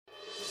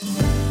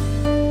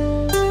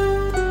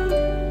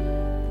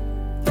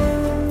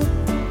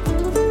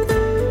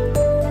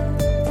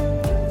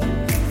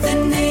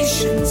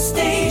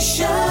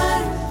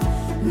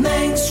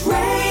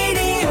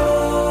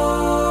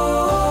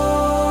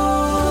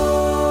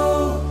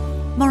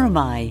am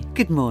I.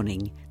 Good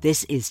morning.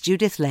 This is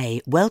Judith Lay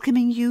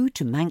welcoming you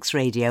to Manx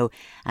Radio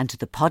and to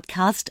the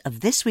podcast of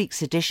this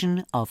week's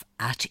edition of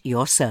At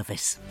Your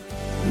Service.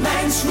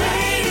 Manx Radio.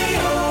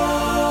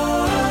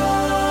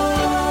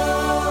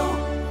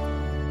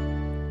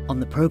 On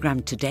the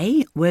programme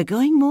today, we're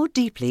going more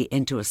deeply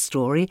into a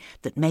story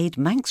that made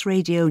Manx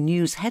Radio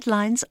news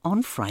headlines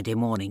on Friday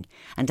morning.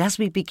 And as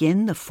we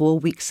begin the 4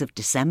 weeks of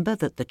December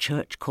that the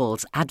Church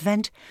calls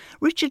Advent,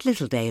 Richard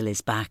Littledale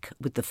is back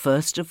with the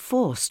first of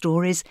 4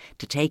 stories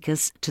to take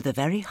us to the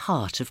very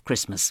heart of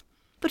Christmas.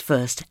 But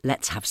first,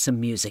 let's have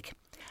some music.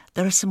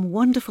 There are some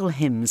wonderful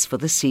hymns for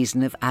the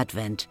season of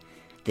Advent,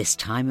 this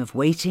time of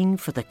waiting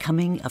for the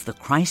coming of the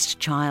Christ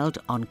child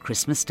on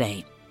Christmas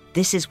Day.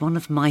 This is one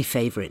of my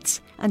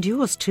favourites, and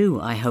yours too,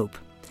 I hope.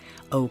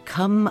 O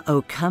come,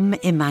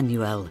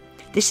 Emmanuel.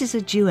 This is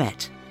a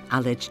duet,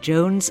 Aled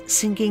Jones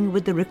singing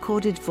with the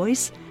recorded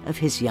voice of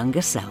his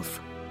younger self.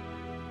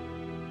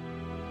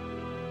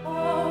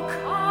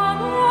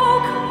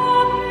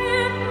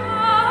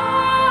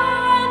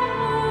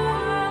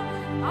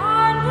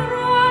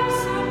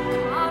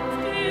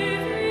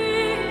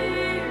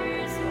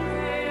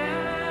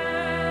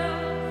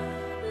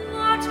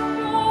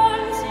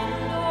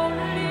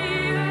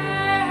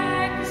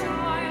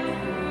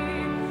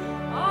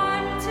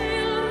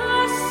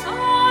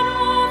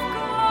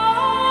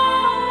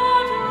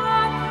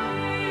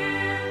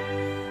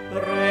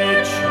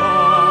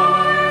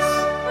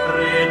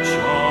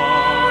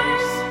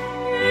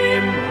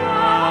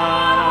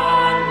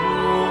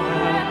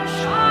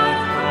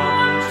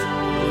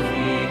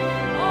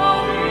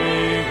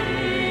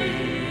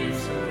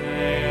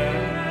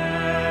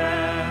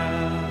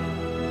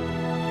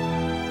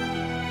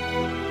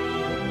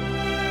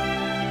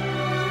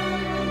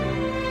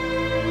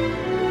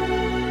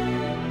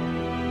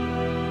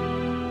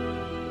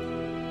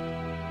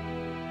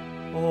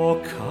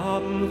 O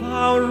come,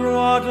 thou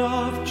rod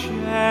of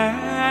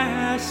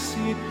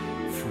Jesse,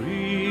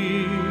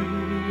 free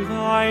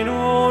thine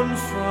own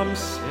from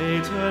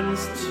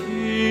Satan's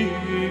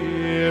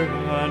tyranny.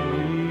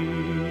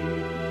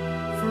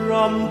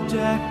 From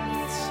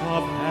depths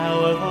of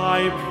hell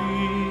thy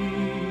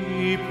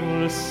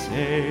people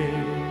save,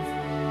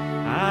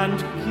 and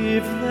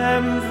give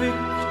them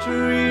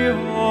victory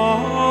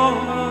o'er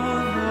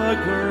the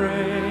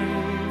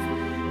grave.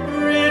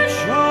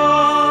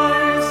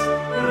 Rejoice,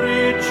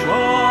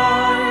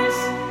 rejoice,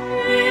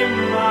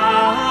 Emmanuel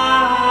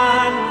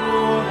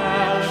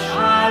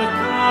shall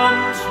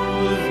come to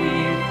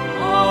thee,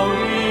 O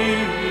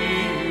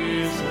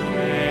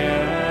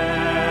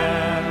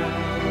Israel.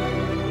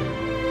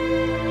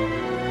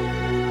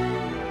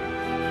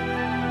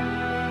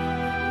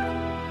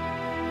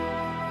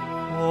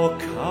 O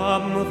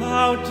come,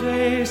 thou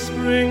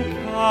dayspring,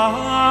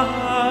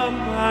 come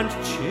and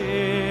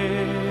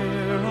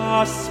cheer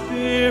our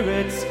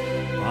spirits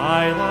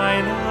by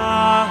thine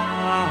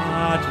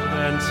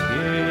advent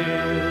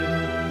here.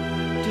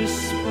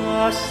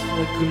 Disperse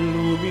the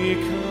gloomy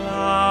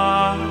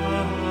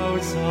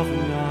clouds of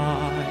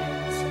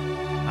night,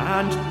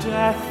 and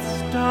death's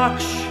dark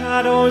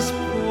shadows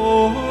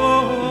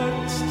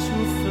put to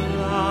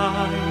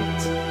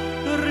flight.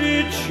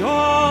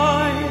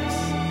 Rejoice,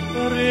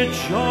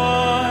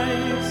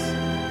 rejoice,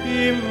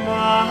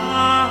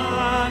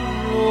 Emmanuel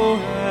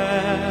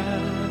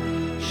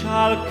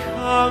shall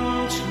come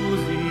to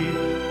thee,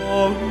 O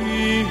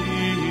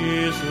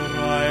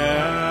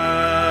Israel.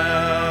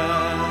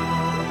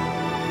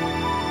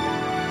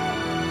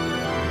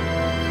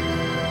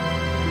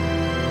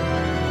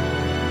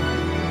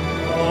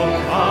 O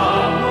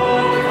come,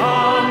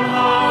 thou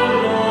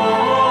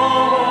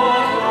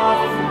Lord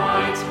of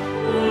might,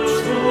 who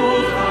to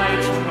thy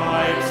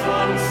tribes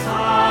on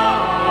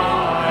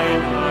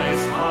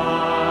Sinai's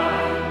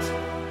height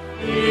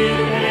in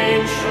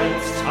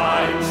ancient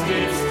times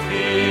didst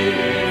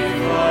give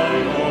the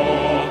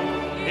law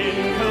in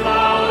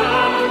cloud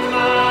and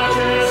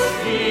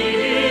majesty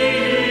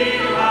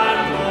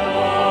and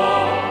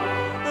awe.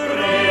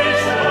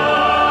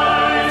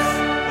 Rejoice,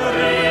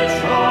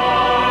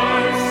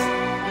 rejoice,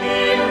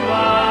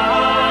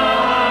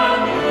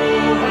 Emmanuel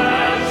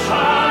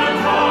shall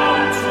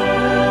come to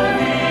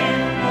thee,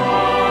 O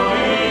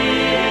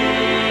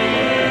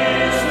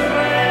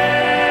Israel.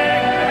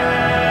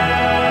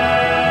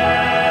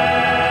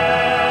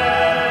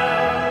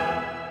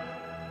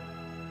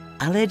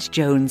 Aled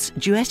Jones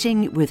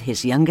duetting with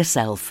his younger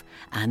self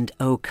and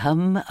O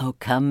come,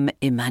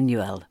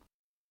 Emmanuel.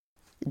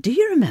 Do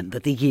you remember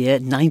the year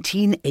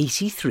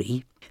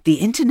 1983? The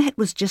internet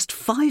was just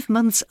 5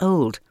 months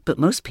old, but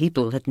most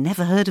people had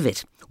never heard of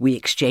it. We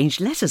exchanged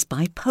letters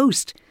by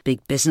post. Big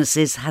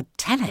businesses had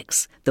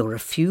telex. There were a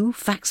few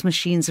fax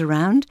machines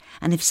around,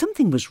 and if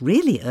something was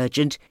really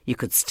urgent, you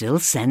could still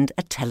send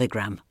a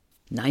telegram.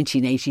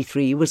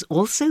 1983 was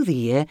also the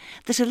year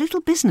that a little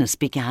business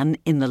began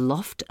in the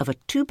loft of a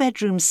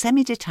 2-bedroom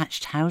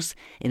semi-detached house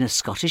in a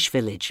Scottish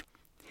village.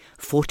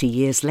 40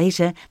 years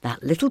later,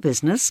 that little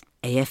business,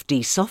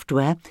 AFD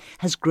Software,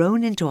 has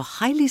grown into a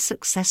highly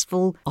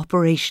successful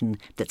operation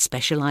that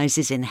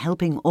specialises in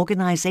helping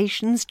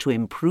organisations to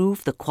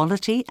improve the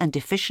quality and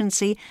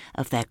efficiency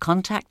of their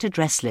contact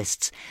address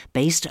lists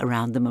based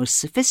around the most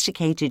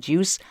sophisticated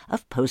use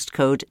of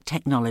postcode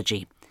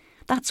technology.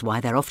 That's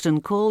why they're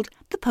often called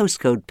the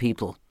postcode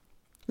people.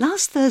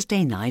 Last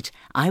Thursday night,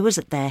 I was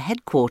at their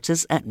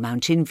headquarters at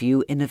Mountain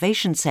View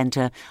Innovation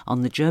Centre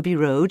on the Derby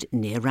Road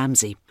near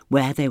Ramsey,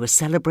 where they were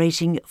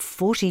celebrating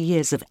 40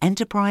 years of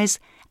enterprise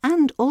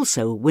and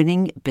also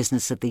winning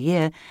Business of the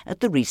Year at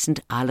the recent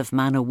Isle of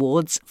Man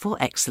Awards for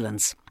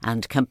Excellence.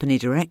 And company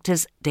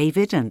directors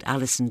David and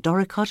Alison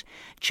Doricott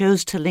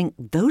chose to link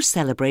those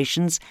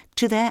celebrations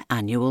to their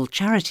annual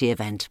charity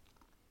event.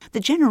 The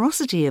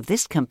generosity of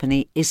this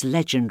company is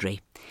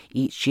legendary.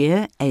 Each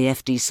year,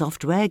 AFD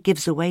Software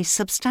gives away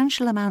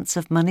substantial amounts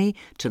of money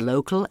to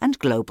local and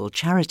global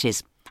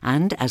charities.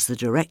 And as the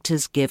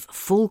directors give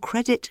full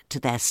credit to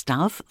their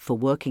staff for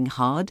working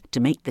hard to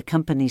make the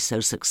company so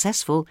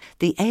successful,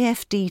 the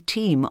AFD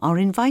team are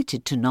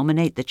invited to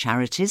nominate the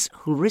charities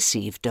who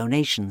receive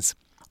donations.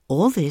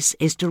 All this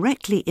is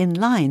directly in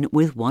line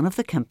with one of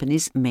the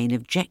company's main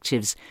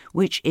objectives,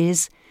 which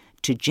is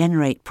to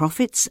generate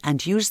profits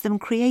and use them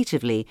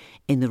creatively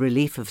in the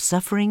relief of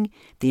suffering,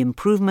 the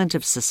improvement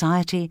of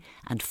society,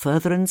 and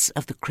furtherance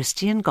of the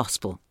Christian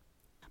gospel.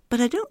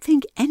 But I don't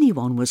think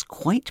anyone was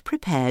quite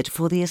prepared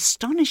for the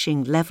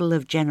astonishing level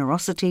of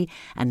generosity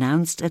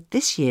announced at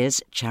this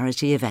year's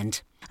charity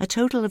event. A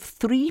total of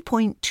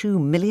 £3.2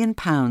 million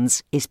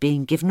is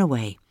being given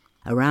away.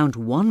 Around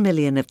 £1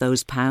 million of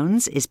those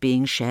pounds is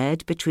being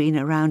shared between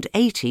around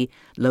 80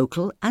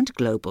 local and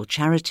global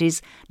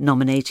charities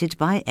nominated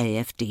by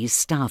AFD's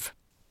staff.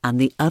 And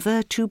the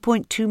other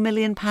 £2.2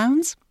 million?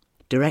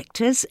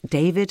 Directors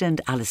David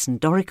and Alison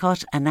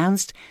Doricott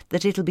announced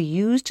that it'll be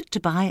used to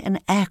buy an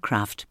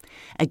aircraft,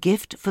 a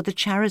gift for the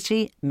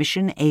charity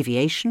Mission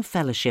Aviation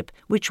Fellowship,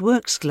 which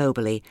works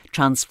globally,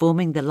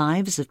 transforming the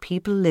lives of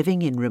people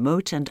living in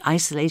remote and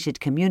isolated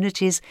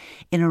communities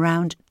in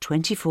around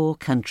 24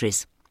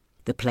 countries.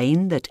 The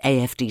plane that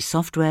AFD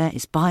Software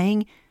is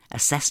buying, a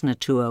Cessna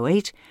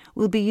 208,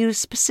 will be used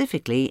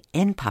specifically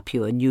in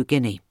Papua New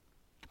Guinea.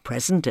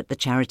 Present at the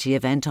charity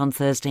event on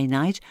Thursday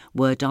night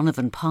were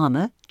Donovan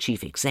Palmer,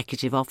 Chief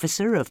Executive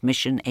Officer of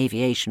Mission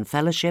Aviation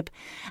Fellowship,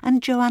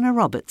 and Joanna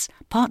Roberts,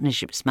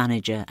 Partnerships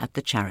Manager at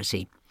the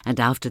charity. And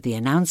after the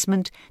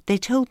announcement, they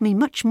told me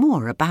much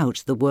more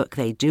about the work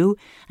they do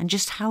and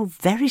just how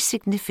very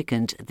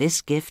significant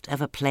this gift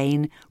of a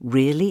plane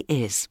really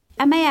is.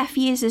 MAF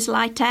uses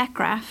light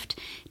aircraft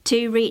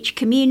to reach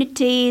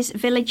communities,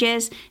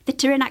 villages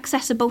that are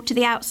inaccessible to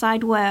the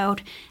outside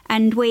world,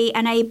 and we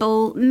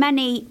enable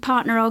many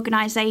partner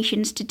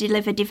organisations to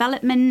deliver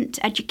development,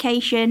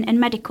 education and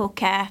medical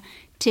care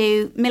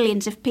to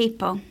millions of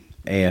people.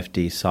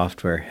 AFD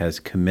Software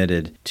has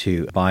committed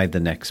to buy the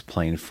next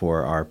plane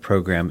for our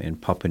program in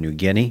Papua New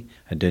Guinea,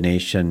 a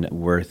donation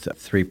worth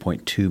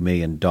 $3.2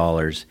 million.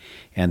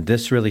 And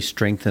this really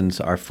strengthens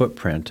our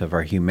footprint of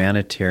our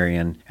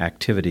humanitarian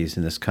activities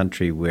in this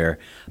country, where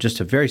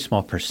just a very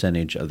small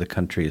percentage of the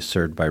country is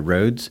served by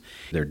roads.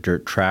 There are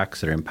dirt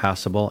tracks that are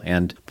impassable,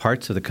 and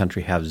parts of the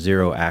country have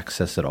zero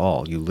access at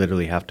all. You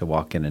literally have to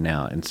walk in and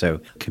out. And so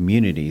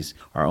communities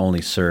are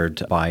only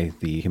served by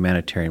the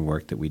humanitarian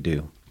work that we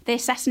do. The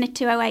Cessna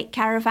 208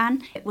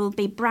 Caravan, it will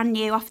be brand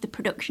new off the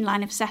production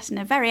line of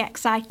Cessna, a very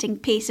exciting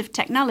piece of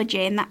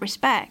technology in that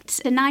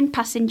respect. It's 9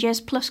 passengers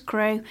plus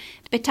crew,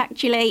 but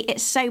actually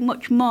it's so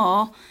much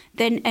more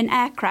than an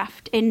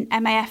aircraft in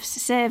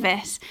MAF's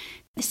service.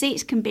 The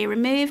seats can be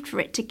removed for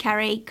it to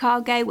carry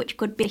cargo, which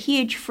could be a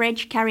huge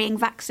fridge carrying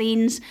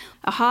vaccines,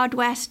 a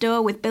hardware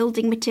store with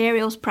building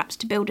materials, perhaps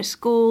to build a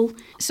school.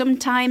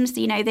 Sometimes,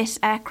 this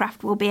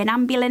aircraft will be an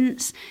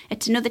ambulance.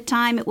 At another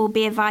time, it will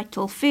be a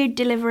vital food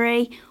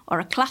delivery or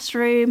a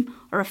classroom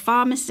or a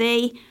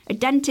pharmacy, a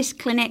dentist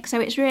clinic. So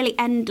it's really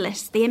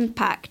endless, the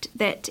impact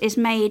that is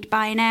made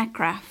by an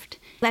aircraft.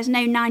 There's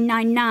no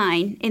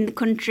 999 in the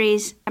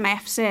countries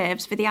MAF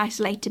serves for the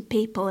isolated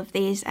people of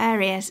these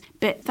areas.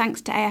 But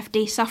thanks to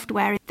AFD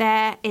Software,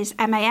 there is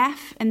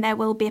MAF and there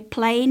will be a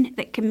plane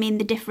that can mean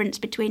the difference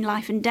between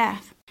life and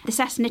death. The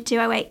Cessna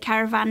 208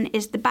 Caravan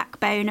is the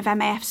backbone of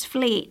MAF's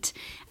fleet,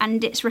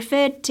 and it's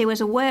referred to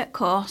as a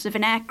workhorse of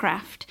an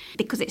aircraft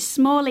because it's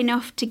small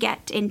enough to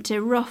get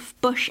into rough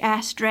bush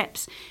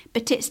airstrips,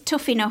 but it's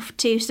tough enough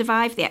to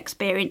survive the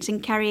experience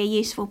and carry a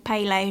useful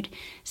payload.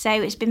 So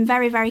it's been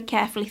very, very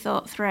carefully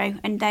thought through,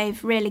 and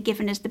they've really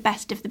given us the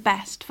best of the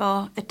best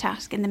for the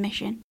task and the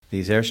mission.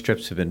 These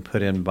airstrips have been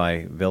put in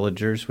by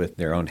villagers with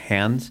their own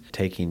hands,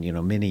 taking,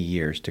 many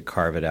years to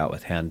carve it out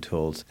with hand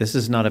tools. This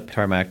is not a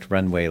tarmac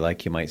runway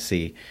like you might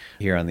see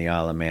here on the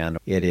Isle of Man.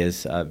 It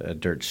is a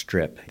dirt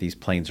strip. These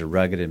planes are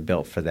rugged and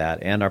built for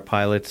that. And our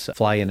pilots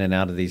fly in and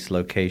out of these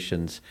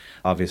locations,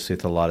 obviously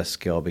with a lot of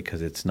skill,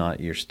 because it's not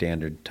your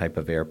standard type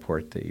of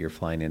airport that you're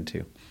flying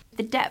into.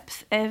 The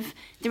depth of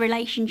the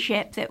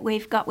relationship that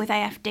we've got with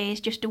AFD is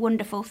just a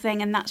wonderful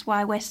thing, and that's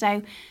why we're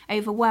so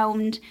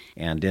overwhelmed.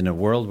 And in a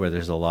world where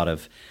there's a lot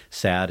of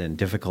sad and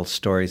difficult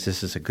stories,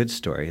 this is a good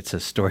story. It's a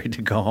story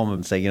to go home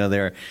and say,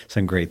 there are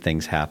some great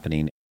things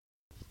happening.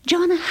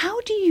 Joanna,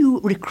 how do you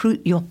recruit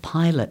your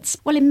pilots?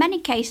 Well, in many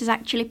cases,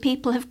 actually,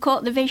 people have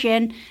caught the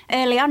vision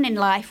early on in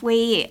life.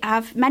 We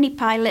have many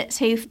pilots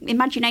whose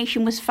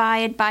imagination was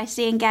fired by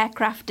seeing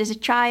aircraft as a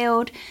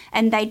child,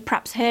 and they'd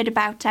perhaps heard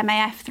about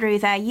MAF through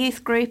their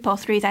youth group or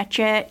through their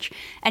church.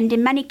 And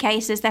in many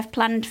cases, they've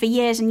planned for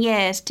years and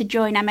years to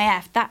join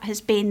MAF. That has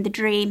been the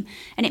dream.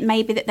 And it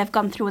may be that they've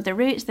gone through other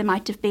routes. They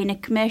might have been a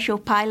commercial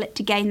pilot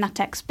to gain that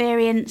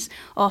experience,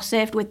 or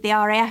served with the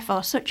RAF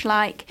or such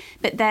like.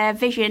 But their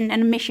vision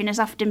and mission has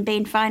often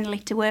been finally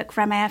to work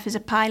for MAF as a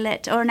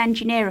pilot or an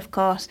engineer, of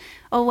course.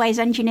 Always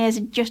engineers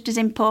are just as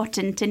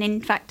important, and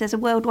in fact there's a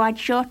worldwide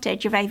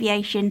shortage of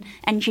aviation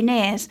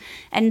engineers,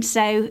 and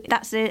so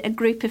that's a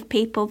group of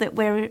people that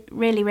we're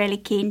really, really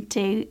keen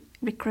to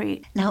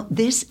recruit. Now,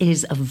 this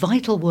is a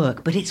vital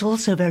work, but it's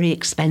also very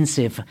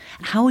expensive.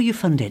 How are you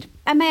funded?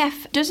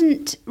 MAF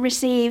doesn't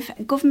receive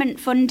government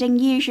funding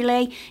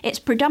usually. It's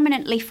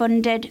predominantly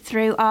funded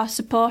through our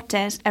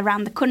supporters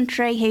around the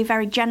country who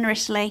very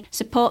generously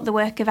support the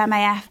work of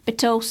MAF,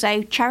 but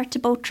also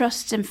charitable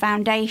trusts and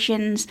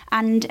foundations,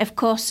 and of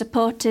course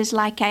supporters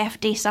like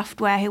AFD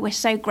Software, who we're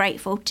so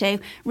grateful to,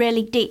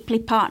 really deeply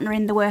partner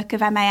in the work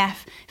of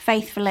MAF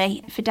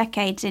faithfully for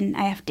decades in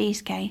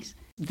AFD's case.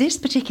 This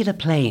particular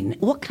plane,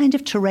 what kind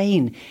of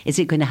terrain is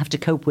it going to have to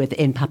cope with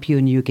in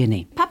Papua New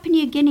Guinea? Papua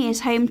New Guinea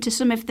is home to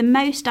some of the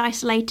most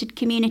isolated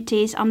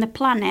communities on the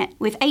planet,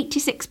 with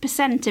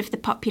 86% of the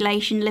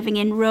population living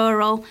in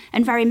rural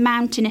and very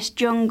mountainous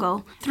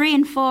jungle. 3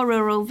 in 4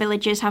 rural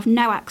villages have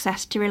no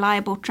access to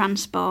reliable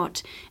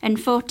transport, and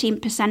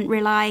 14%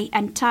 rely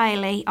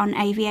entirely on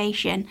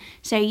aviation.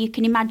 So you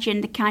can imagine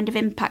the kind of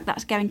impact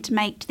that's going to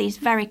make to these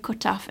very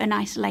cut-off and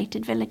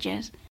isolated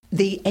villages.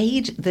 The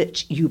aid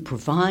that you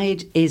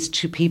provide is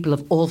to people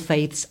of all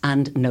faiths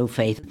and no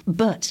faith.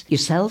 But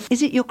yourself,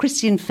 is it your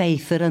Christian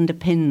faith that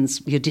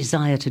underpins your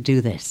desire to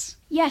do this?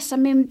 Yes, I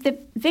mean, the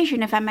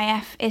vision of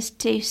MAF is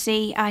to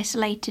see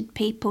isolated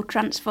people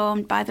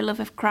transformed by the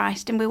love of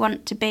Christ, and we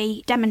want to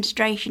be a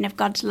demonstration of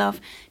God's love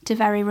to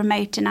very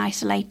remote and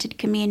isolated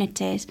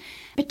communities.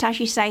 But as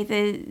you say,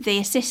 the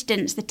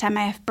assistance that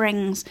MAF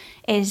brings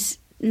is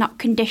not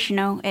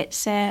conditional.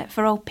 It's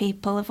for all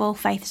people of all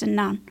faiths and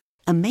none.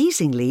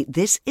 Amazingly,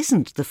 this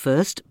isn't the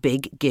first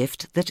big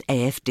gift that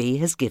AFD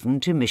has given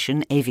to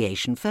Mission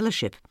Aviation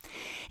Fellowship.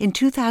 In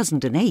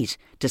 2008,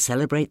 to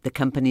celebrate the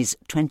company's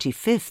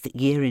 25th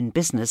year in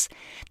business,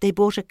 they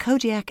bought a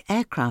Kodiak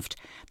aircraft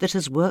that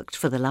has worked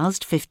for the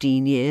last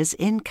 15 years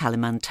in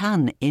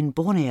Kalimantan in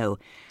Borneo,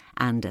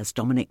 and, as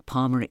Dominic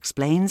Palmer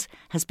explains,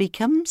 has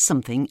become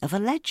something of a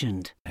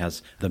legend. It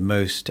has the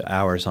most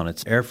hours on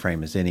its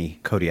airframe as any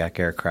Kodiak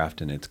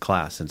aircraft in its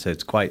class, and so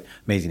it's quite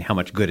amazing how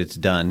much good it's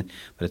done,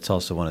 but it's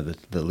also one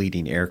of the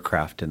leading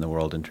aircraft in the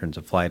world in terms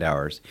of flight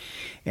hours.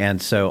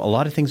 And so a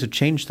lot of things have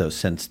changed, though,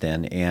 since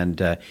then, and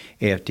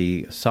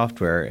AFD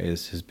Software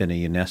has been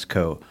a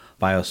UNESCO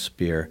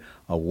Biosphere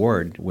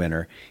Award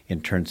winner in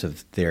terms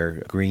of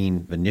their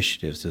green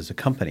initiatives as a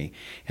company.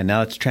 And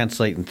now it's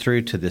translating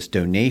through to this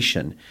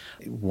donation.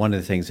 One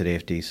of the things that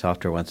AFD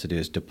Software wants to do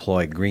is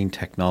deploy green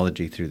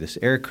technology through this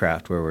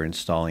aircraft, where we're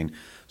installing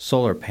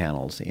solar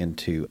panels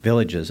into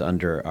villages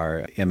under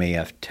our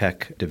MAF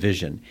Tech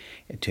division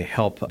to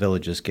help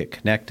villages get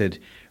connected,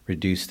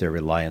 reduce their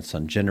reliance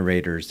on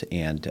generators,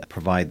 and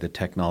provide the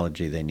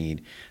technology they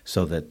need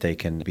so that they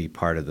can be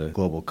part of the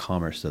global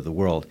commerce of the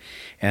world.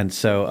 And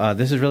so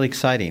this is really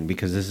exciting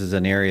because this is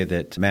an area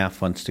that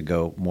MAF wants to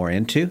go more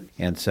into.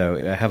 And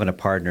so having a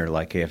partner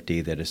like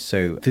AFD that is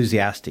so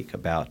enthusiastic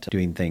about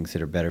doing things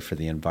that are better for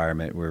the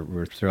environment,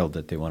 we're thrilled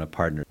that they want to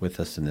partner with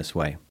us in this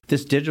way.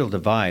 This digital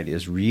divide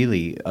is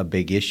really a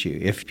big issue.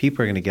 If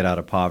people are going to get out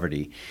of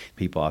poverty,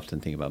 people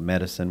often think about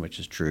medicine, which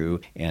is true,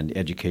 and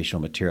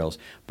educational materials,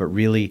 but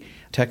really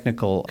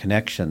technical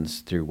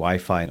connections through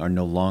Wi-Fi are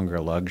no longer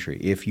a luxury.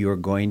 If you're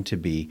going to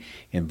be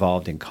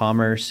involved in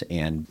commerce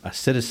and a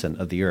citizen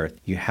of the earth,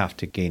 you have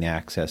to gain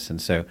access. And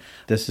so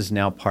this is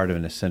now part of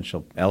an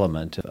essential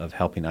element of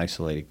helping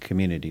isolated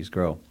communities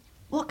grow.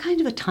 What kind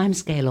of a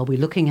timescale are we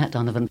looking at,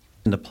 Donovan?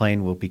 The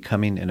plane will be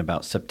coming in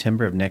about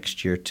September of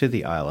next year to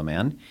the Isle of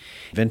Man,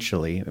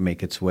 eventually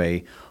make its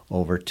way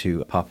over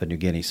to Papua New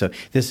Guinea. So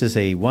this is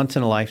a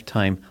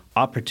once-in-a-lifetime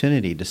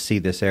opportunity to see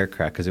this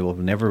aircraft because it will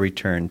never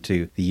return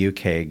to the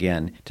UK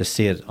again, to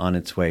see it on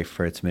its way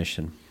for its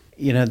mission.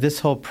 You know, this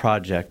whole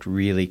project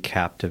really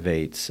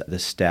captivates the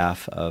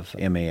staff of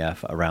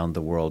MAF around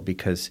the world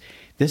because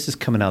this is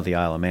coming out of the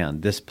Isle of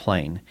Man, this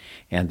plane,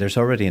 and there's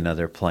already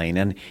another plane.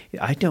 And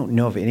I don't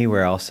know of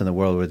anywhere else in the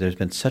world where there's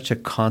been such a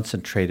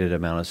concentrated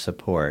amount of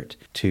support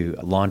to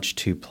launch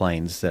 2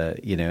 planes,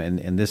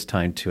 and this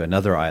time to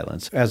another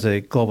island. So as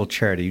a global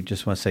charity, you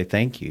just want to say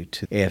thank you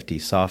to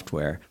AFD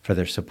Software for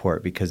their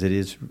support because it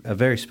is a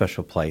very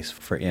special place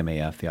for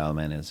MAF, the Isle of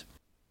Man is.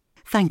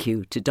 Thank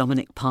you to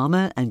Dominic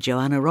Palmer and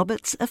Joanna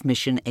Roberts of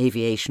Mission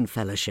Aviation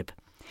Fellowship.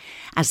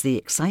 As the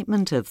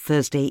excitement of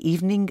Thursday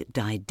evening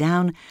died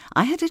down,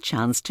 I had a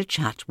chance to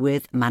chat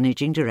with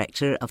Managing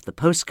Director of the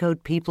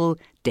Postcode People,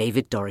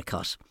 David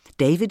Doricott.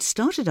 David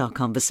started our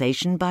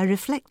conversation by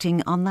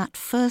reflecting on that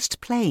first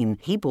plane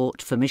he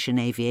bought for Mission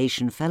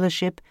Aviation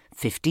Fellowship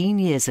 15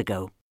 years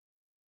ago.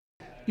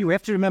 You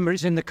have to remember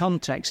it's in the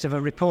context of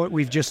a report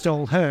we've just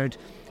all heard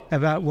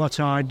about what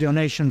our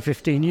donation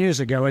 15 years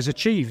ago has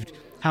achieved.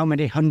 How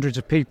many hundreds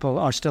of people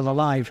are still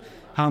alive,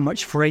 how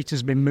much freight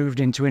has been moved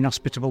into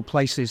inhospitable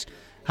places,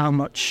 how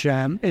much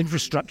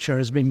infrastructure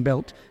has been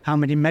built, how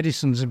many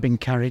medicines have been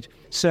carried.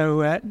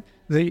 So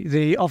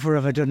the offer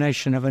of a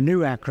donation of a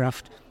new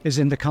aircraft is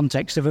in the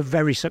context of a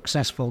very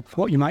successful,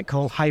 what you might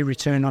call high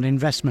return on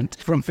investment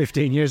from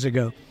 15 years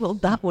ago. Well,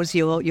 that was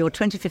your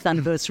 25th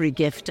anniversary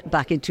gift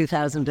back in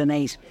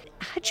 2008.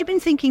 Had you been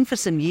thinking for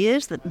some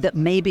years that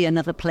maybe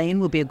another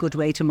plane would be a good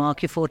way to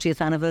mark your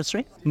 40th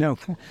anniversary? No.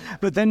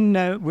 But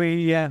then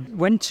we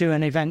went to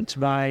an event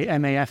by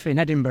MAF in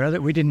Edinburgh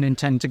that we didn't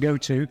intend to go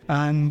to,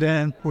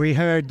 and we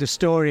heard the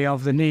story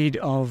of the need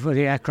of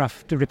the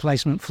aircraft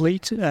replacement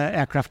fleet.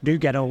 Aircraft do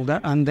get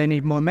older and they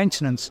need more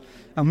maintenance.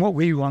 And what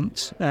we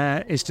want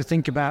is to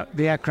think about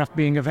the aircraft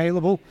being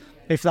available.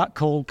 If that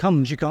call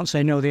comes, you can't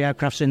say, no, the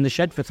aircraft's in the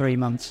shed for 3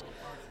 months.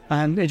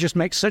 And it just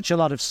makes such a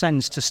lot of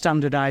sense to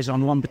standardise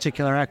on one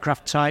particular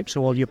aircraft type,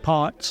 so all your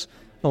parts,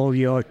 all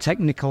your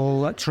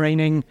technical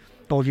training,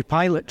 all your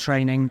pilot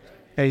training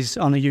is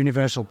on a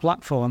universal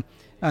platform.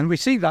 And we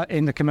see that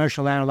in the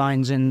commercial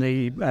airlines in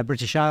the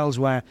British Isles,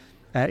 where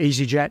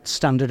EasyJet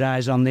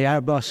standardise on the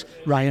Airbus,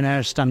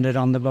 Ryanair standard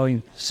on the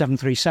Boeing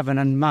 737,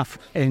 and MAF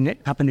in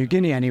Papua New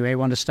Guinea anyway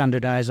want to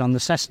standardise on the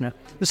Cessna.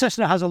 The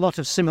Cessna has a lot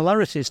of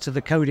similarities to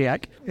the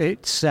Kodiak.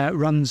 It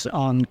runs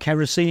on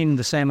kerosene,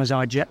 the same as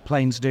our jet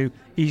planes do,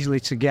 easily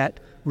to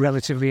get,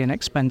 relatively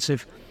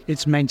inexpensive.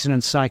 Its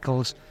maintenance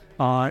cycles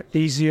are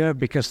easier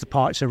because the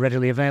parts are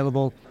readily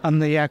available,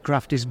 and the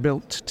aircraft is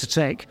built to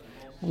take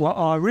what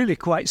are really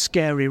quite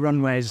scary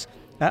runways.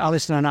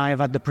 Alison and I have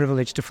had the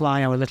privilege to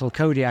fly our little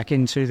Kodiak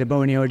into the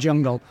Borneo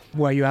jungle,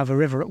 where you have a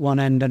river at one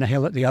end and a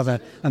hill at the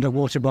other and a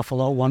water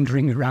buffalo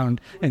wandering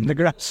around in the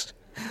grass.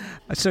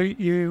 So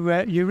you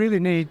really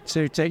need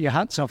to take your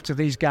hats off to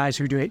these guys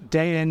who do it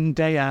day in,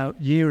 day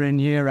out, year in,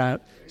 year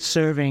out,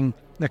 serving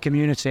the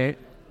community,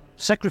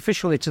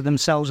 sacrificially to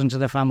themselves and to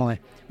their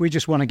family. We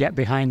just want to get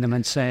behind them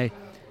and say,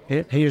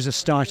 here's a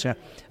starter.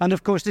 And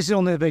of course, this is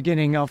only the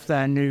beginning of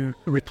their new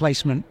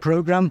replacement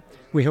programme.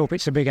 We hope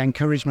it's a big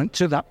encouragement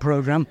to that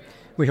programme.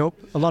 We hope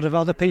a lot of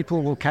other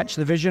people will catch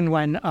the vision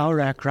when our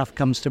aircraft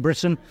comes to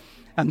Britain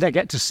and they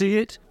get to see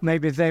it.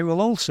 Maybe they will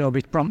also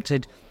be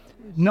prompted,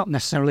 not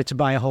necessarily to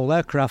buy a whole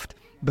aircraft,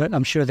 but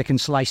I'm sure they can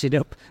slice it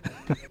up.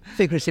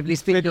 Figuratively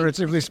speaking.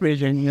 Figuratively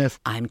speaking, yes.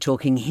 I'm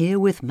talking here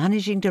with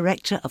Managing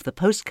Director of the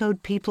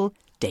Postcode People,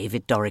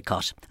 David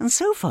Doricott. And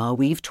so far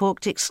we've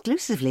talked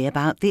exclusively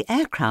about the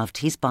aircraft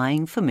he's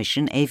buying for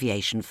Mission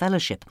Aviation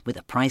Fellowship, with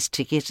a price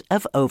ticket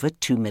of over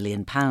 £2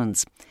 million.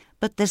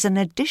 But there's an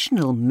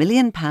additional £1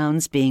 million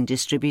being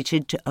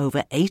distributed to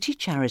over 80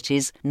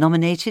 charities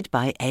nominated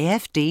by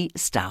AFD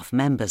staff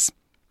members.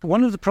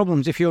 One of the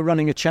problems if you're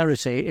running a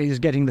charity is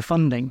getting the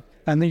funding.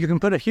 And then you can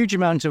put a huge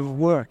amount of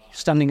work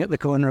standing at the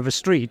corner of a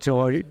street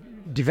or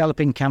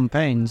developing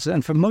campaigns.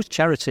 And for most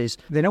charities,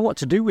 they know what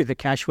to do with the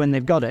cash when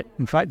they've got it.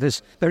 In fact,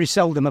 there's very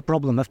seldom a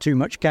problem of too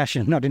much cash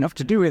and not enough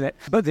to do with it.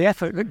 But the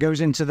effort that goes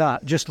into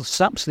that just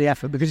saps the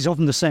effort, because it's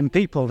often the same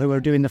people who are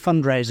doing the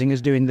fundraising as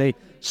doing the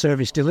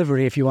service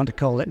delivery, if you want to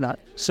call it that.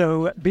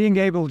 So being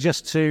able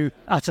just to,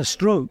 at a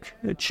stroke,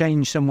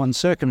 change someone's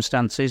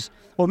circumstances,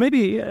 or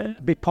maybe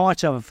be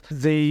part of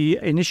the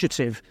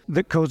initiative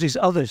that causes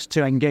others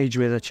to engage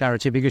with a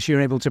charity because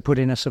you're able to put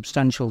in a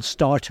substantial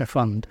starter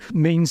fund,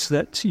 means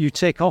that you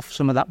take off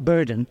some of that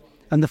burden,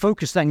 and the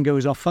focus then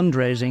goes off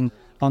fundraising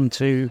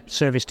onto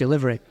service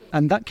delivery.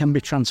 And that can be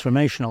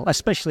transformational,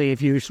 especially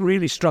if you're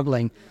really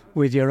struggling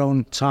with your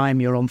own time,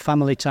 your own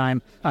family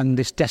time, and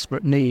this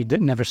desperate need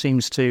that never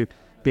seems to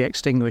be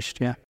extinguished.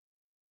 Yeah.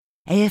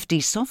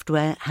 AFD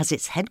Software has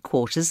its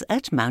headquarters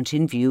at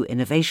Mountain View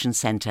Innovation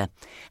Centre,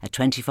 a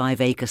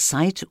 25-acre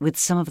site with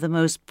some of the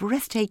most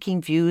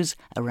breathtaking views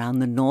around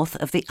the north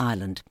of the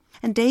island.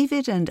 And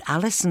David and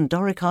Alison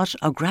Doricott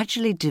are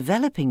gradually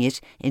developing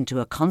it into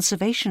a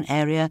conservation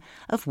area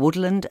of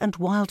woodland and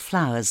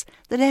wildflowers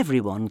that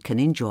everyone can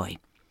enjoy.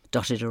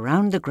 Dotted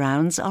around the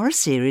grounds are a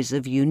series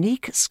of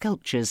unique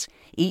sculptures,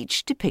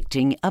 each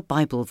depicting a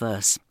Bible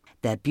verse.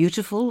 They're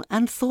beautiful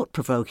and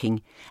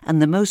thought-provoking,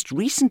 and the most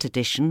recent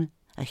addition,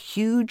 a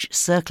huge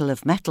circle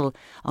of metal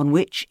on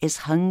which is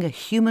hung a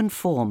human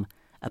form,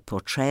 a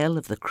portrayal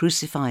of the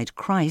crucified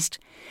Christ,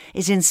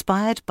 is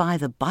inspired by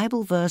the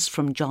Bible verse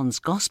from John's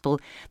Gospel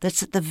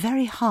that's at the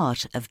very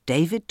heart of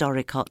David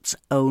Doricott's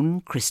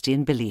own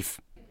Christian belief.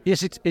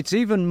 Yes, it's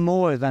even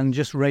more than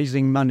just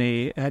raising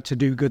money to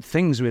do good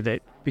things with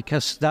it,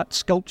 because that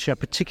sculpture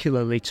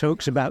particularly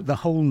talks about the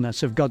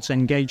wholeness of God's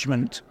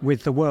engagement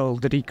with the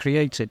world that he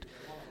created.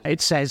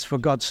 It says, "For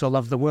God so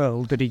loved the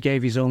world that he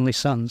gave his only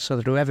Son, so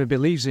that whoever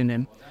believes in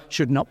him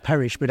should not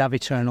perish but have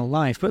eternal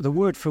life." But the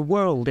word for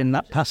world in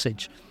that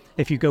passage,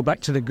 if you go back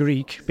to the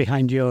Greek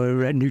behind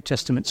your New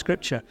Testament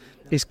scripture,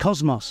 is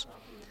cosmos.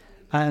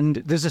 And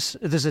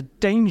there's a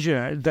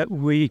danger that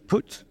we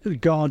put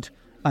God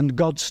and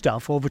God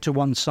stuff over to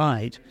one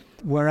side,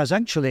 whereas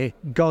actually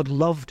God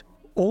loved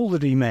all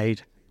that he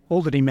made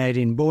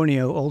in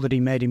Borneo, all that he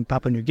made in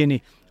Papua New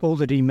Guinea, all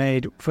that he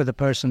made for the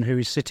person who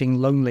is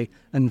sitting lonely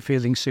and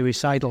feeling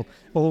suicidal,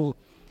 all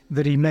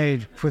that he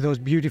made for those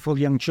beautiful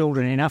young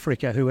children in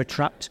Africa who are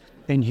trapped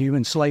in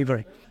human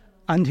slavery.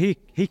 And he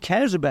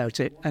cares about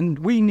it, and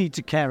we need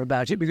to care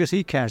about it because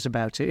he cares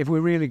about it. If we're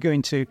really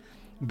going to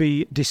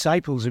be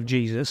disciples of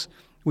Jesus,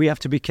 we have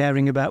to be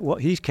caring about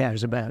what he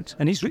cares about.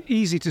 And it's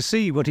easy to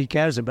see what he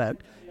cares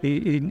about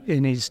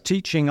in his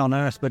teaching on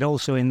earth, but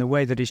also in the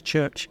way that his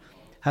church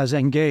has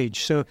engaged.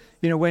 So,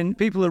 when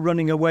people are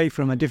running away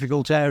from a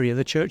difficult area,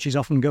 the church is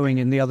often going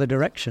in the other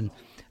direction.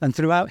 And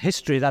throughout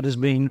history, that has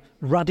been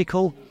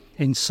radical,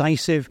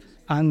 incisive,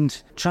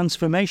 and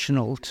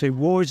transformational to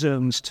war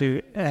zones,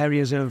 to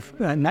areas of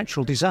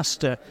natural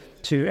disaster,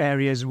 to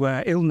areas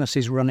where illness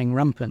is running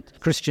rampant.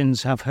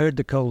 Christians have heard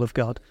the call of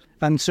God.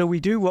 And so we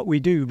do what we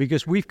do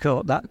because we've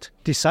caught that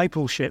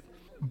discipleship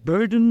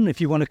burden,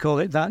 if you want to call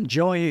it that.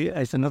 Joy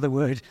is another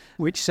word,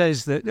 which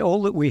says that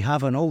all that we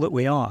have and all that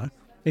we are,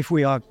 if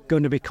we are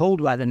going to be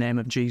called by the name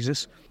of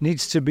Jesus,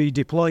 needs to be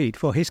deployed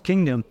for his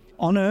kingdom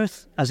on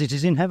earth as it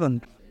is in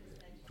heaven.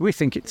 We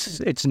think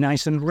it's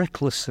nice and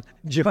reckless,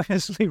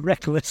 joyously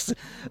reckless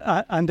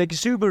and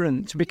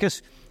exuberant,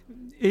 because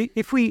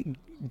if we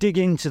dig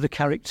into the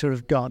character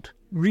of God,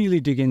 really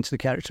dig into the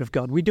character of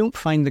God, we don't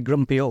find the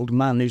grumpy old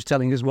man who's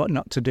telling us what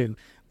not to do.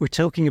 We're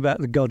talking about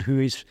the God who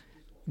is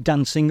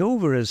dancing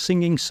over us,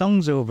 singing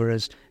songs over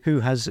us, who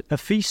has a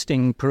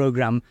feasting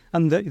program.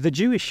 And the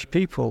Jewish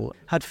people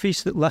had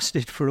feasts that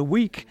lasted for a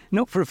week,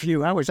 not for a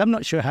few hours. I'm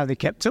not sure how they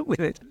kept up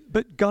with it.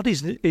 But God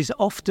is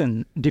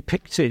often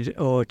depicted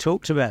or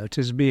talked about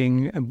as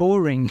being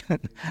boring,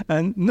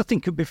 and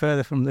nothing could be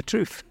further from the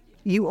truth.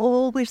 You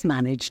always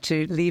manage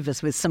to leave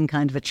us with some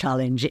kind of a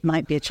challenge. It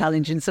might be a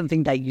challenge in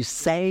something that you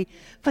say,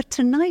 but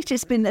tonight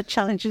it's been a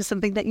challenge in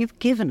something that you've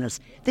given us.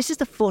 This is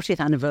the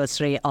 40th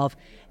anniversary of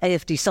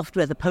AFD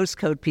Software, the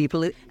postcode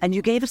people, and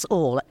you gave us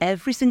all,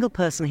 every single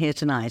person here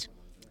tonight,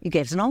 you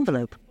gave us an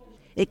envelope.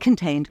 It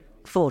contained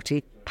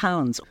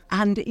 £40,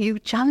 and you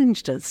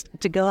challenged us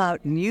to go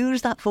out and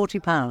use that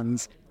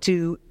 £40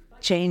 to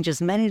change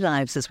as many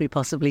lives as we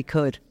possibly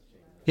could.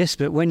 Yes,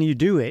 but when you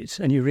do it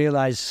and you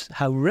realise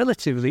how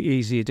relatively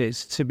easy it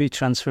is to be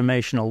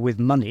transformational with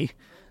money,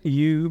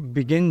 you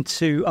begin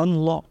to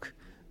unlock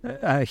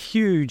a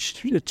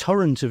huge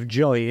torrent of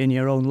joy in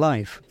your own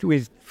life.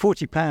 With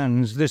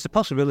 £40, there's the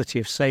possibility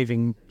of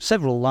saving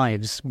several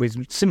lives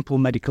with simple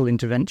medical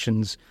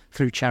interventions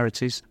through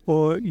charities.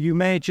 Or you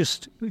may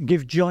just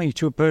give joy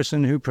to a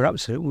person who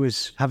perhaps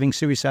was having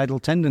suicidal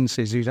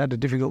tendencies, who's had a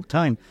difficult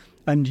time,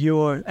 and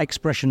your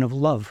expression of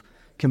love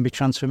can be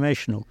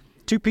transformational.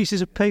 2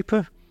 pieces of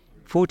paper,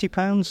 £40,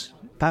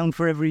 £1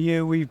 for every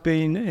year we've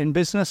been in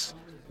business.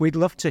 We'd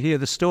love to hear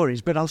the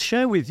stories, but I'll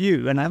share with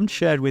you, and I haven't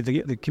shared with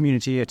the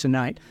community here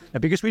tonight,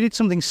 because we did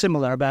something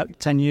similar about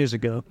 10 years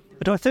ago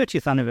at our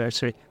 30th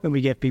anniversary when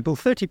we gave people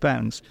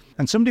 £30.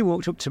 And somebody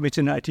walked up to me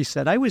tonight, he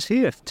said, "I was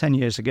here 10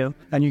 years ago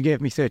and you gave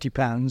me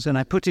 £30 and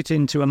I put it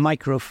into a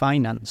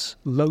microfinance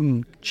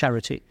loan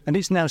charity and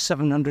it's now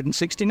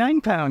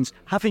 £769,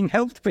 having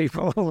helped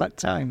people all that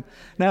time."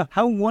 Now,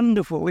 how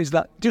wonderful is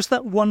that? Just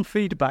that one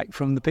feedback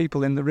from the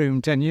people in the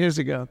room 10 years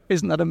ago.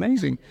 Isn't that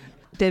amazing?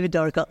 David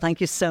Dorricott,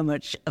 thank you so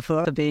much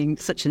for being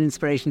such an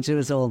inspiration to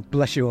us all.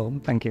 Bless you all.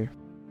 Thank you.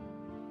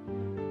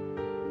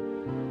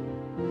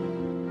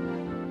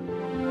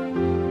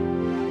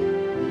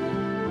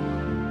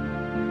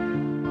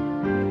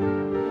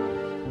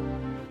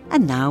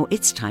 And now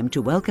it's time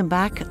to welcome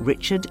back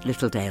Richard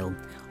Littledale,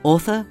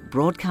 author,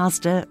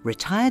 broadcaster,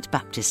 retired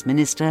Baptist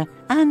minister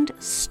and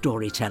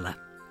storyteller.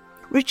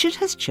 Richard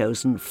has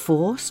chosen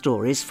 4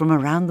 stories from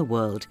around the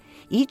world,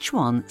 each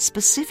one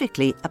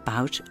specifically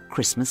about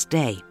Christmas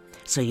Day.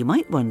 So you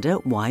might wonder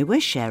why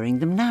we're sharing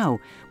them now,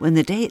 when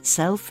the day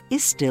itself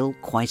is still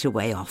quite a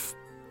way off.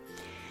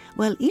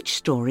 Well, each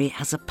story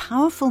has a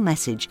powerful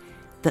message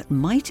that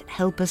might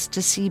help us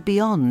to see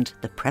beyond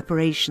the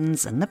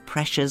preparations and the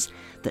pressures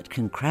that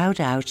can crowd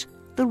out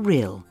the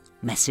real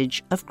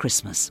message of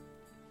Christmas.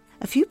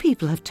 A few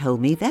people have told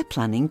me they're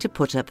planning to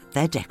put up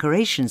their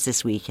decorations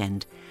this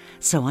weekend,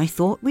 so I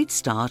thought we'd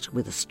start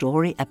with a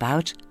story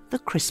about the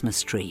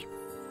Christmas tree.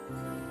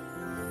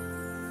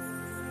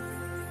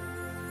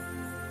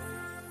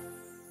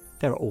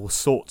 There are all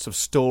sorts of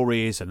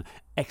stories and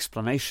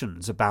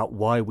explanations about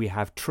why we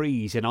have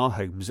trees in our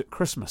homes at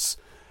Christmas,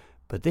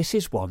 but this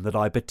is one that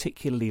I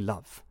particularly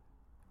love,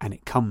 and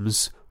it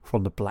comes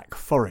from the Black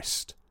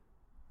Forest,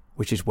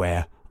 which is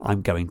where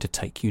I'm going to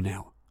take you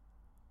now.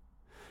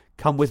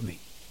 Come with me,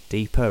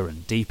 deeper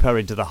and deeper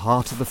into the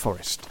heart of the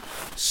forest,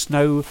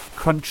 snow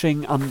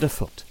crunching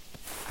underfoot,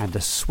 and the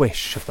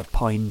swish of the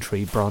pine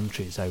tree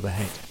branches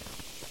overhead.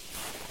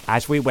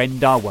 As we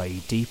wend our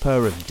way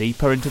deeper and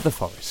deeper into the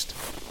forest,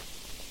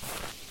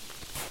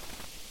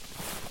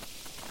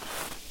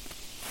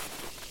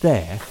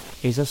 there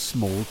is a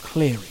small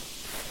clearing,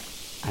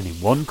 and in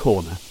one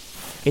corner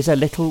is a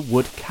little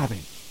wood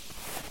cabin,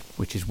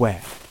 which is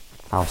where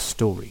our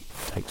story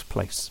takes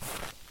place.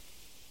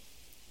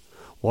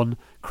 One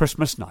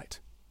Christmas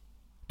night,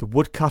 the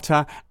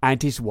woodcutter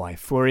and his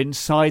wife were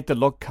inside the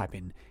log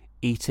cabin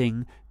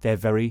eating their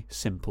very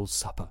simple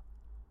supper.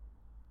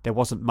 There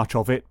wasn't much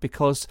of it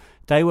because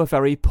they were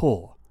very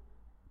poor,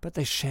 but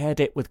they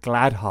shared it with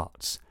glad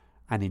hearts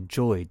and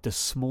enjoyed the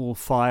small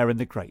fire in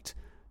the grate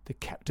that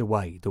kept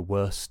away the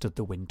worst of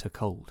the winter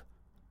cold.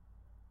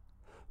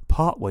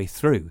 Partway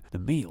through the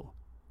meal,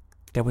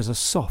 there was a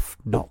soft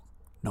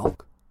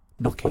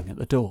knocking at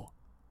the door.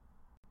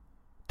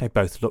 They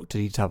both looked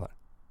at each other,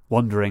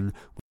 wondering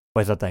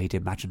whether they'd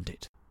imagined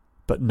it.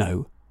 But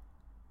no,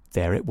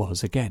 there it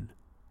was again.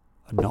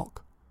 A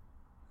knock.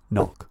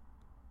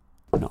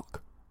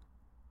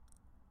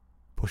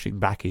 Pushing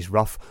back his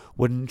rough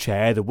wooden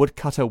chair, the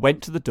woodcutter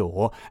went to the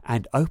door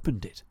and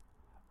opened it,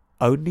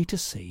 only to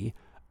see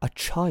a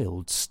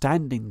child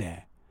standing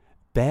there,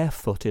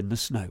 barefoot in the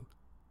snow.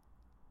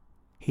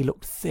 He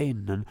looked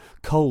thin and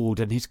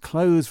cold, and his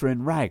clothes were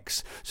in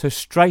rags, so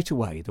straight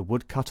away the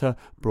woodcutter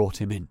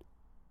brought him in.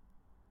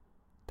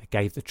 They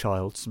gave the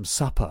child some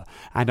supper,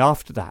 and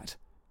after that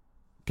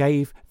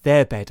gave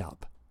their bed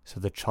up so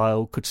the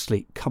child could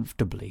sleep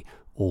comfortably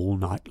all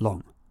night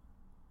long.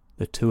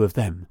 The two of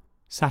them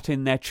sat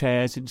in their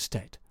chairs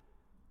instead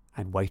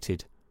and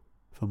waited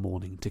for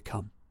morning to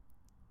come.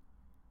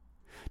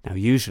 Now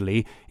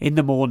usually in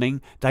the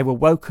morning they were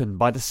woken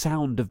by the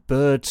sound of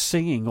birds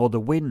singing or the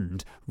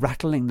wind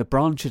rattling the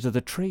branches of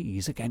the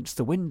trees against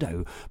the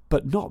window,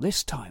 but not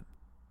this time.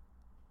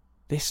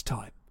 This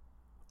time,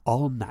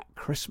 on that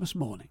Christmas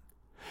morning,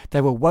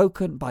 they were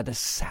woken by the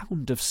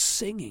sound of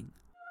singing.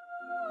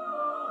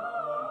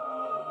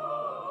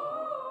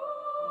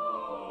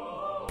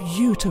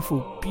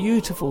 Beautiful,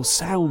 beautiful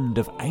sound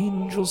of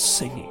angels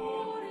singing.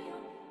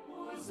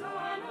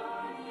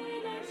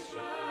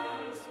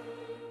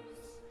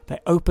 They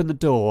opened the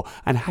door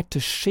and had to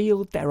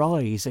shield their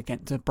eyes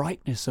against the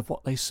brightness of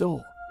what they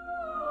saw.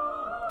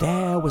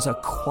 There was a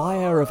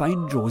choir of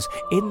angels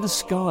in the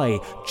sky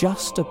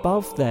just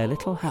above their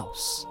little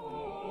house.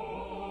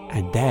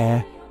 And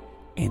there,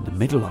 in the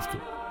middle of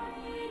them,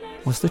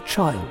 was the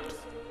child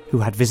who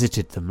had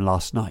visited them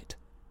last night.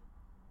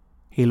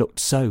 He looked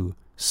so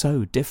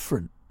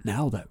different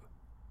now, though.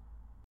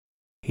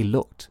 He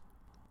looked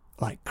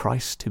like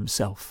Christ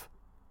himself.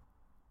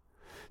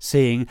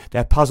 Seeing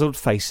their puzzled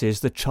faces,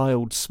 the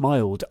child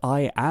smiled.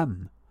 "I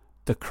am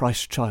the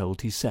Christ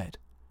child," he said,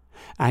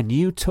 "and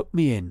you took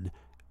me in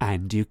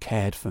and you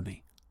cared for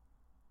me."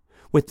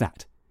 With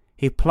that,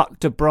 he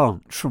plucked a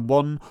branch from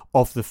one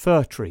of the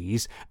fir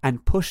trees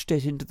and pushed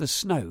it into the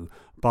snow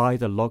by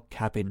the log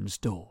cabin's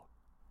door.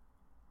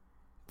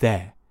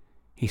 "There,"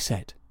 he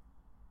said,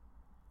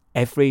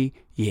 "every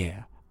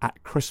year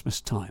at Christmas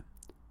time,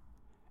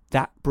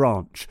 that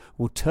branch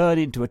will turn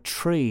into a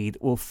tree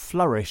that will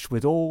flourish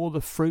with all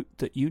the fruit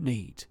that you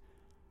need,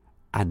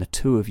 and the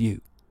two of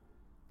you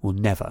will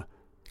never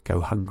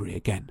go hungry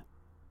again."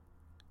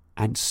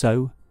 And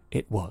so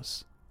it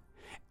was.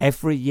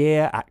 Every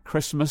year at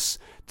Christmas,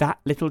 that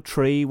little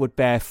tree would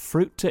bear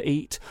fruit to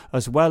eat,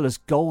 as well as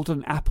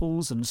golden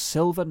apples and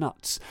silver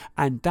nuts,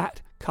 and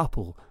that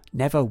couple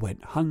never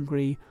went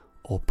hungry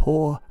or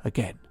poor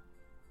again.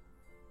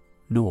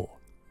 Nor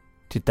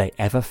did they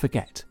ever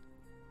forget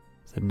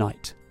the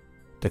night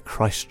the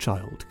Christ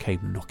child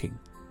came knocking.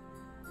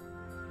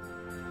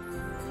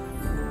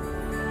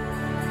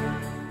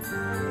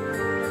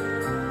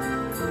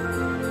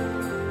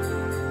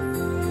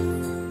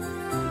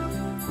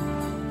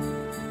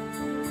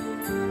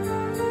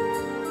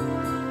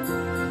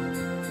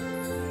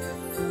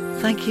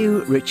 Thank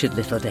you, Richard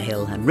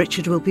Littledale, and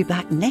Richard will be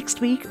back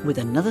next week with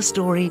another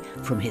story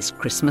from his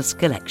Christmas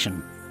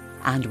collection.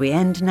 And we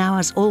end now,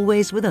 as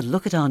always, with a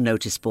look at our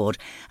notice board,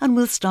 and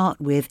we'll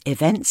start with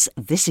events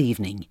this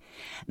evening.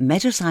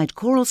 Meadowside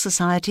Choral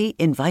Society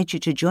invite you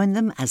to join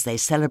them as they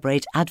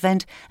celebrate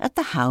Advent at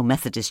the Howe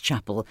Methodist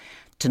Chapel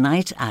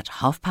tonight at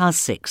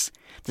 6:30.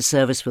 The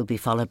service will be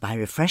followed by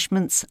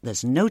refreshments.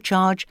 There's no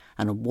charge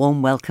and a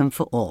warm welcome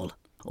for all.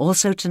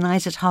 Also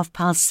tonight at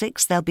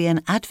 6:30 there'll be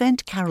an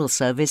Advent carol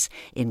service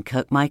in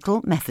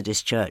Kirkmichael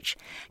Methodist Church.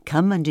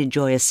 Come and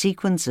enjoy a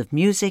sequence of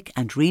music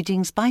and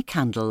readings by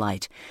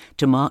candlelight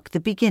to mark the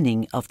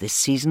beginning of this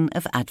season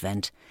of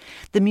Advent.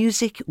 The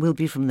music will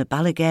be from the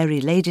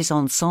Balagary Ladies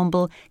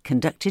Ensemble,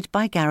 conducted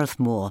by Gareth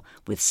Moore,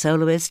 with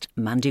soloist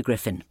Mandy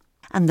Griffin.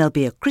 And there'll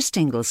be a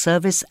Christingle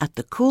service at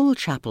the Cool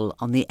Chapel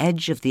on the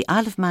edge of the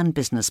Isle of Man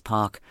Business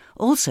Park,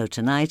 also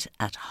tonight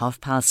at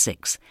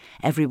 6:30.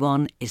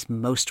 Everyone is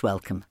most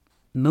welcome.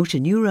 Motor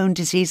Neurone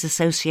Disease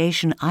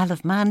Association Isle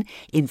of Man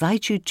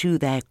invite you to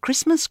their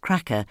Christmas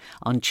Cracker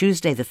on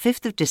Tuesday the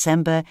 5th of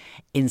December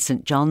in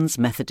St John's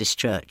Methodist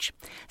Church.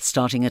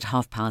 Starting at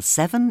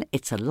 7:30,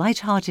 it's a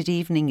light-hearted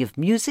evening of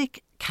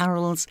music,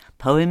 carols,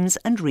 poems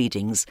and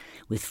readings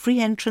with free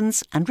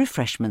entrance and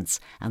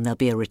refreshments, and there'll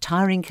be a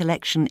retiring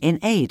collection in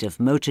aid of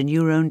Motor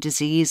Neurone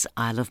Disease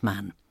Isle of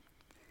Man.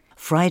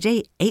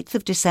 Friday, 8th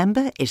of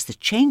December, is the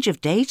change of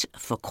date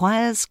for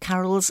choirs,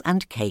 carols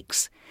and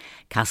cakes.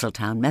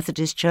 Castletown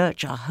Methodist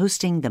Church are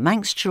hosting the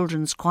Manx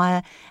Children's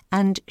Choir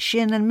and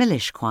Sheehan and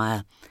Millish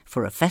Choir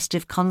for a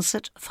festive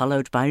concert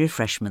followed by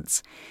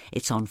refreshments.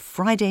 It's on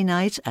Friday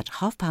night at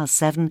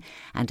 7:30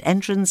 and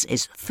entrance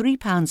is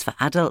 £3 for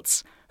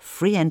adults,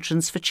 free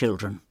entrance for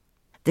children.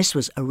 This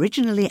was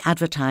originally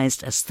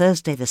advertised as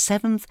Thursday the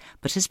 7th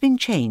but has been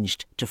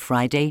changed to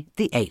Friday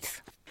the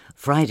 8th.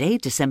 Friday,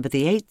 December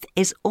the 8th,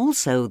 is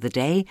also the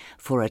day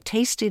for a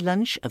tasty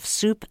lunch of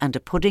soup and a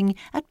pudding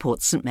at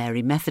Port St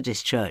Mary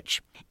Methodist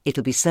Church.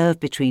 It'll be served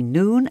between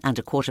noon and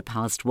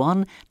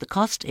 1:15. The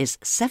cost is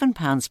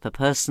 £7 per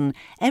person.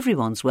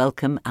 Everyone's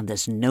welcome and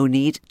there's no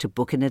need to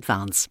book in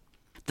advance.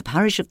 The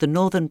parish of the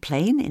Northern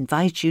Plain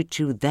invite you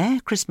to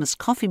their Christmas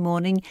coffee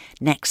morning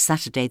next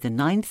Saturday the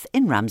 9th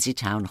in Ramsey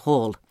Town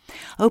Hall.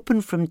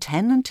 Open from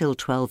 10 until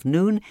 12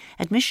 noon,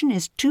 admission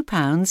is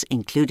 £2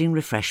 including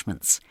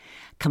refreshments.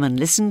 Come and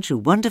listen to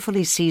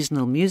wonderfully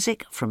seasonal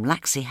music from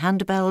Laxey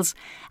Handbells,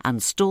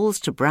 and stalls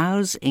to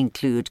browse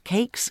include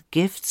cakes,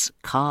 gifts,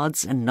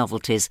 cards and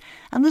novelties,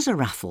 and there's a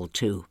raffle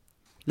too.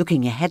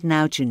 Looking ahead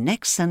now to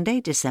next Sunday,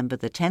 December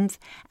the 10th,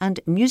 and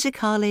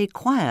Musicale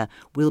Choir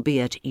will be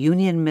at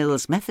Union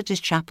Mills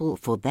Methodist Chapel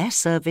for their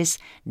service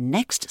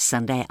next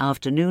Sunday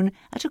afternoon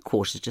at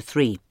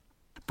 2:45.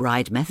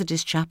 Bride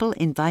Methodist Chapel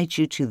invite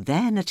you to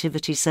their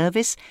nativity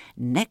service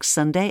next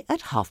Sunday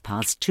at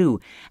 2:30,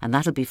 and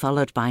that'll be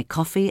followed by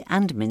coffee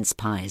and mince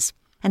pies.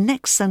 And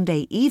next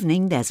Sunday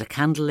evening there's a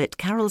candlelit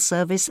carol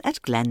service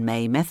at Glen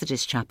May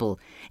Methodist Chapel.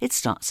 It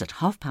starts at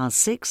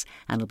 6:30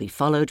 and will be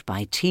followed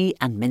by tea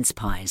and mince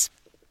pies.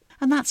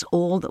 And that's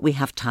all that we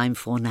have time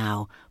for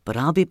now, but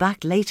I'll be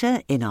back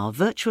later in our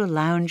virtual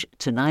lounge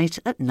tonight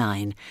at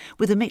 9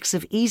 with a mix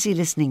of easy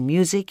listening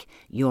music,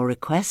 your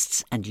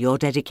requests and your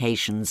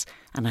dedications,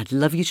 and I'd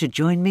love you to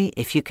join me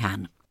if you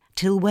can.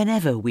 Till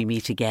whenever we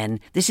meet again,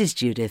 this is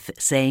Judith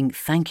saying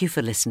thank you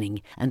for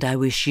listening, and I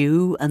wish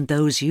you and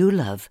those you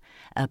love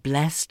a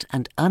blessed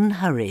and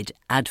unhurried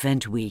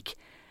Advent week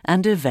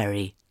and a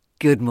very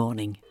good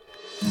morning.